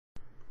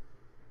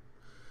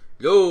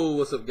Yo,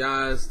 what's up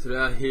guys?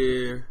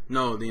 The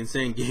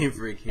Insane Game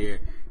Freak here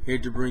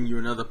to bring you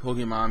another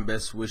Pokemon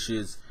Best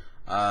Wishes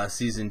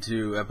Season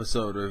 2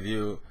 episode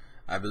review.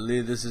 I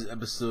believe this is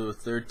episode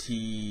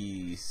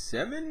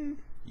 37?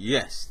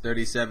 Yes,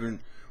 37,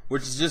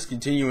 which is just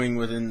continuing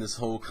within this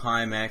whole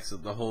climax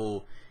of the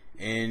whole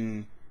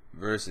N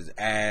versus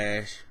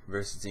Ash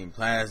versus Team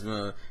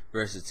Plasma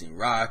versus Team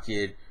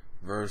Rocket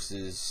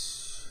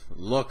versus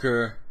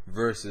Looker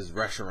versus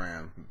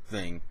Reshiram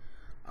thing.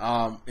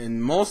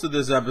 And most of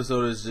this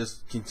episode is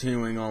just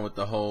continuing on with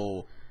the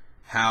whole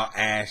how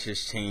Ash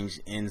has changed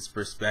N's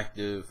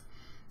perspective.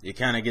 You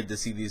kind of get to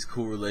see these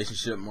cool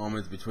relationship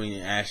moments between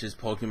Ash's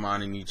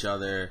Pokemon and each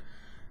other.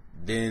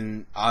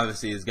 Then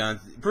obviously it's gone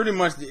pretty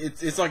much.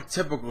 It's like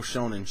typical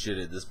Shonen shit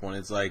at this point.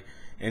 It's like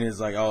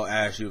oh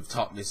Ash, you've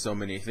taught me so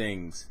many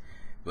things,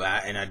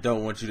 and I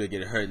don't want you to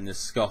get hurt in this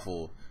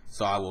scuffle.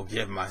 So I will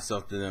give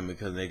myself to them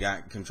because they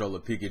got control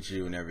of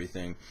Pikachu and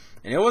everything.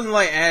 And it wasn't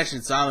like Ash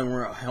and Silent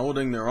were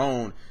holding their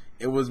own.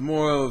 It was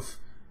more of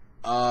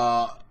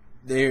the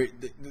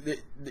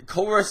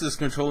Colress's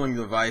controlling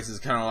device is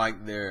kind of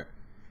like their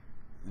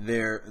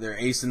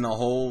ace in the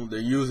hole. They're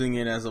using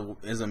it as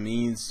a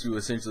means to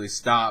essentially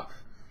stop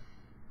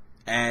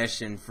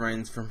Ash and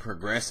friends from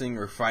progressing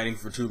or fighting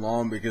for too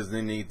long, because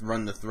then they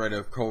run the threat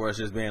of Colress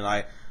just being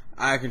like,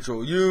 I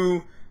control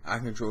you, I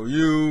control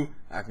you,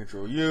 I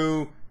control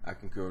you, I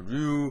control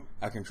you,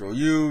 I control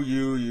you,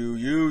 you,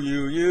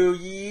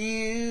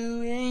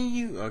 and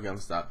you. Okay, I'm gonna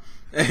stop.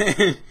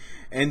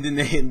 and then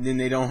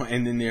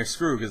they're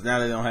screwed, because now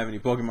they don't have any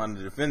Pokemon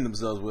to defend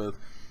themselves with,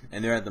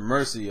 and they're at the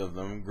mercy of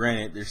them.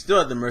 Granted, they're still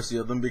at the mercy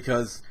of them,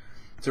 because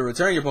to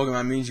return your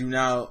Pokemon means you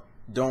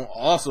don't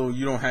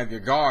have your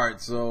guard,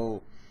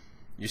 so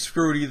you're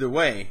screwed either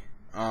way.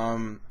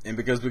 And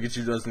because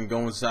Pikachu doesn't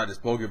go inside his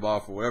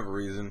Pokeball for whatever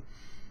reason,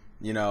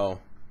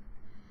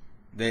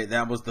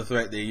 that was the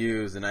threat they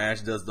used, and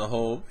Ash does the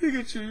whole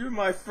Pikachu, you're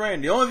my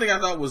friend. The only thing I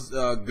thought was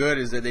good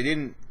is that they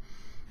didn't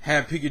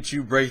have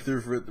Pikachu break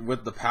through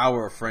with the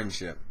power of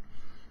friendship.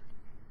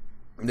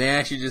 They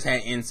actually just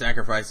had N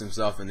sacrifice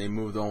himself, and they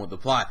moved on with the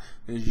plot.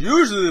 And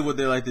usually what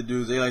they like to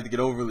do is they like to get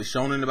overly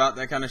shonen about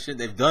that kind of shit.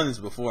 They've done this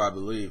before, I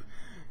believe.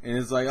 And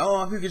it's like,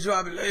 oh, Pikachu,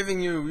 I believe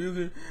in you. You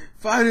can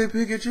fight it,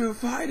 Pikachu,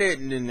 fight it.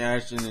 And then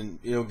Ash, and then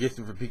it'll gift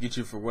him for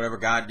Pikachu for whatever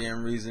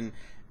goddamn reason,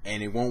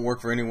 and it won't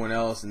work for anyone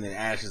else. And then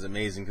Ash is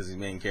amazing because he's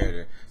main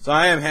character. So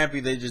I am happy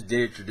they just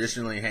did it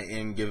traditionally and had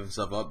him give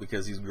himself up,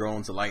 because he's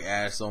grown to like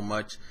Ash so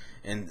much.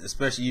 And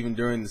especially even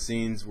during the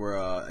scenes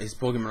where his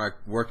Pokemon are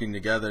working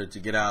together to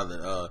get out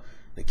of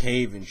the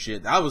cave and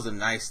shit. That was a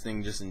nice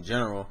thing just in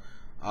general.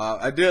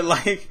 I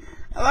like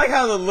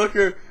how the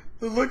Looker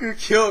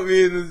killed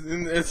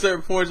me at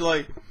certain points.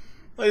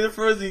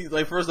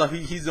 First off,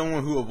 he's the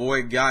one who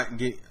avoided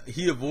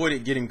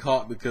getting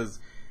caught, because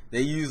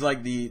they use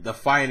like the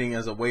fighting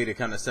as a way to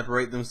kind of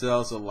separate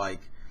themselves. So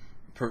like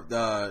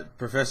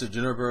Professor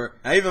Juniper,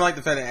 I even like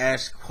the fact that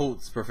Ash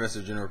quotes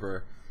Professor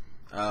Juniper,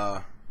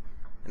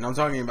 and I'm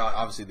talking about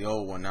obviously the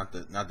old one, not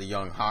the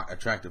young, hot,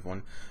 attractive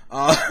one.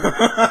 But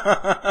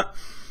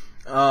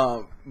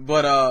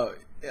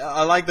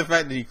I like the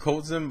fact that he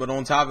quotes him. But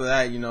on top of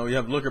that, you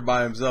have Looker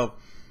by himself,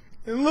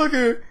 and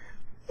Looker's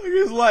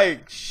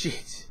like,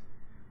 shit,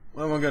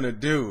 what am I gonna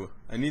do?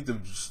 I need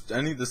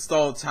to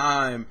stall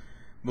time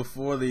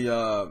before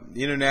the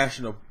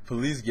international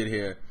police get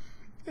here.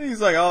 And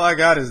he's like, all I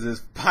got is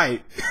this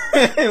pipe.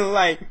 And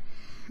like,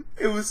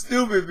 it was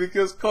stupid,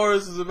 because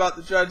Chorus was about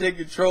to try to take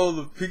control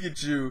of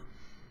Pikachu.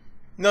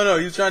 No,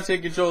 he was trying to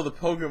take control of the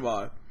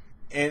Pokemon.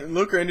 And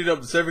Looker ended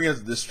up serving as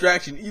a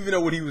distraction, even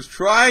though what he was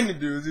trying to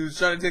do is he was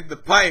trying to take the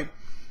pipe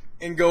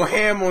and go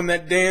ham on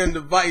that damn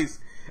device.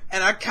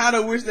 And I kind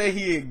of wish that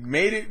he had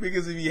made it,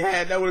 because if he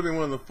had, that would have been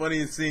one of the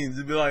funniest scenes.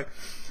 It'd be like,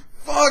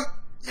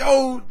 fuck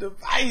yo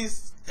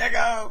device,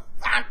 nigga,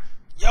 fuck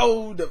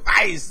yo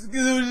device.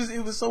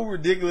 It was so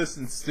ridiculous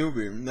and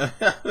stupid.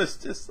 It was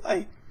just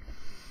like,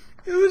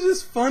 it was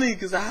just funny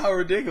because of how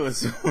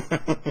ridiculous it was.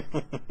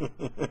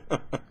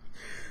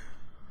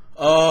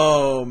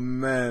 Oh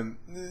man,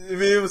 I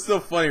mean, it was still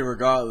funny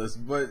regardless.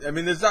 But I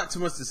mean, there's not too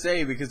much to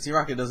say, because Team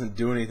Rocket doesn't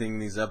do anything in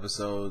these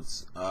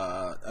episodes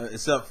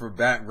except for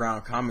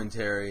background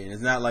commentary, and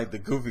it's not like the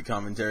goofy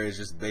commentary; it's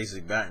just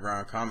basic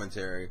background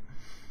commentary.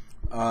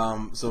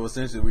 So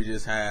essentially, we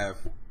just have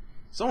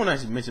someone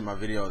actually mentioned in my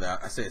video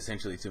that I say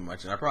essentially too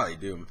much, and I probably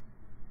do.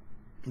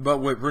 But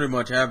what pretty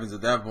much happens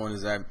at that point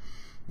is that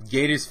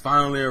Gatis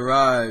finally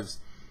arrives.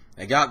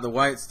 They got the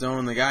White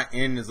Stone. They got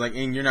N. It's like,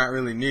 N, you're not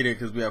really needed,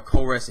 because we have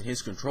Colress and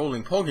his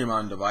controlling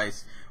Pokemon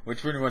device,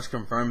 which pretty much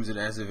confirms it,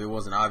 as if it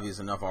wasn't obvious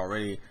enough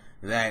already,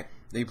 that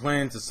they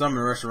plan to summon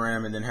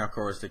Reshiram and then have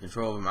Colress take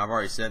control of him. I've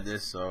already said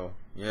this, so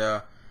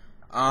yeah.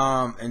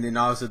 And then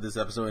obviously this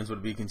episode ends with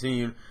to be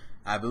continued.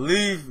 I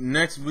believe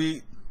next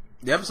week,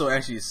 the episode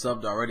actually is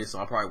subbed already, so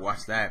I'll probably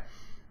watch that.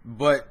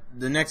 But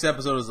the next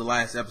episode is the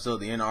last episode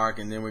of the end arc,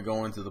 and then we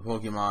go into the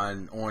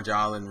Pokemon Orange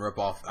Island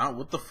ripoff.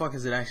 What the fuck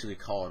is it actually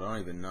called? I don't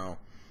even know.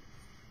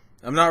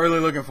 I'm not really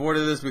looking forward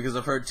to this because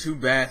I've heard two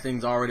bad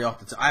things already off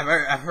the top.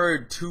 I've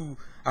heard two.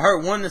 I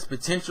heard one that's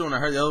potential, and I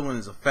heard the other one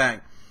is a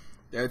fact.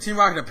 Team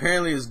Rocket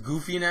apparently is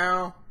goofy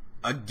now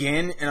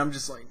again, and I'm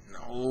just like,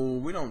 no,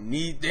 we don't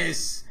need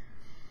this.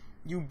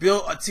 You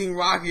built a Team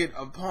Rocket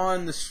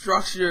upon the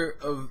structure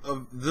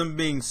of them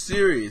being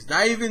serious.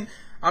 Not even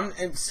I'm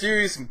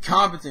serious and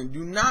competent.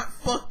 Do not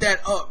fuck that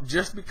up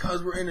just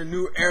because we're in a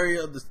new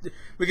area of the.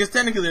 Because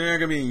technically they're not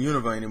gonna be in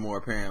Unova anymore,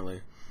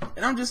 apparently.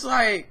 And I'm just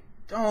like,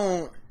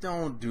 don't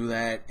do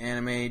that,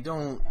 anime.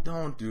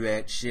 Don't do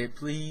that shit,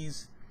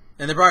 please.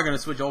 And they're probably gonna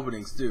switch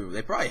openings too.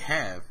 They probably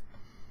have,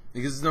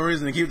 because there's no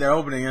reason to keep that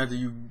opening after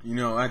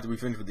after we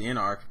finish with the end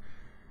arc.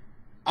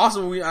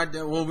 Also, we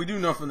do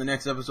know from the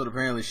next episode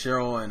apparently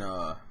Cheryl and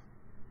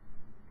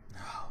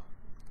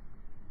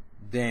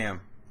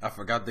damn, I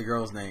forgot the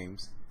girls'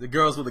 names. The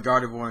girls with the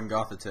Gardevoir and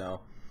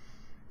Gothitelle.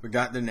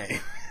 Forgot their name.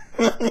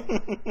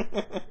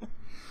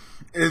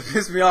 It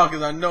pissed me off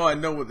because I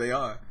know what they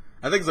are.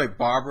 I think it's like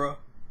Barbara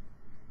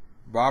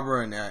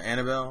and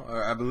Annabelle,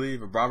 or I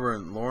believe, or Barbara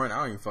and Lauren. I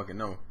don't even fucking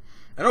know.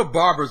 I know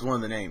Barbara's one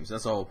of the names.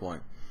 That's the whole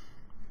point.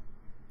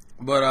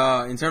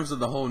 But in terms of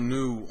the whole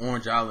new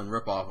Orange Island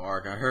ripoff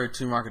arc, I heard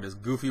Team Rocket is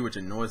goofy, which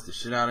annoys the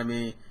shit out of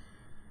me.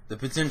 The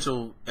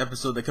potential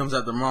episode that comes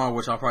out tomorrow,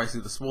 which I'll probably see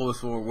the spoilers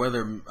for,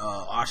 whether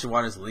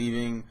Oshiwata's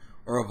leaving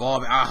or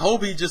evolving. I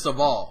hope he just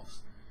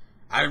evolves.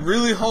 I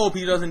really hope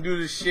he doesn't do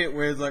this shit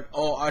where it's like,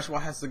 oh,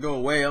 Oshiwata has to go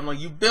away. I'm like,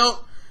 you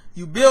built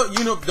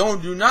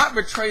Unova. Do not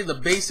betray the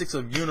basics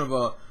of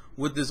Unova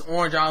with this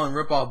Orange Island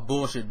ripoff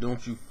bullshit.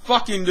 Don't you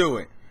fucking do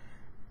it.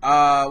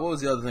 What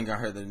was the other thing I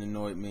heard that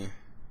annoyed me?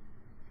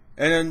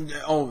 And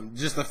then,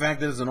 just the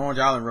fact that it's an Orange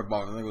Island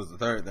ripoff. I think it was the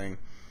third thing.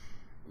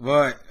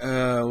 But,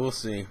 we'll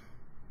see.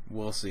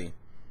 We'll see.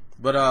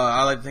 But,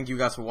 I'd like to thank you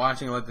guys for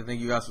watching. I'd like to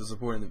thank you guys for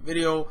supporting the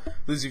video.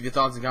 Please leave your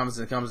thoughts and comments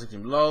in the comment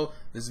section below.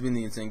 This has been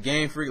the Insane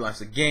Game Freak. Life's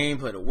a game.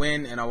 Play to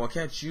win. And I will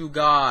catch you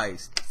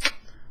guys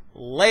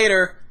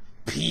later.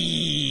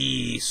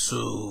 Peace.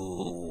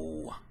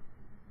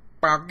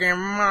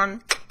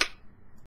 Pokemon.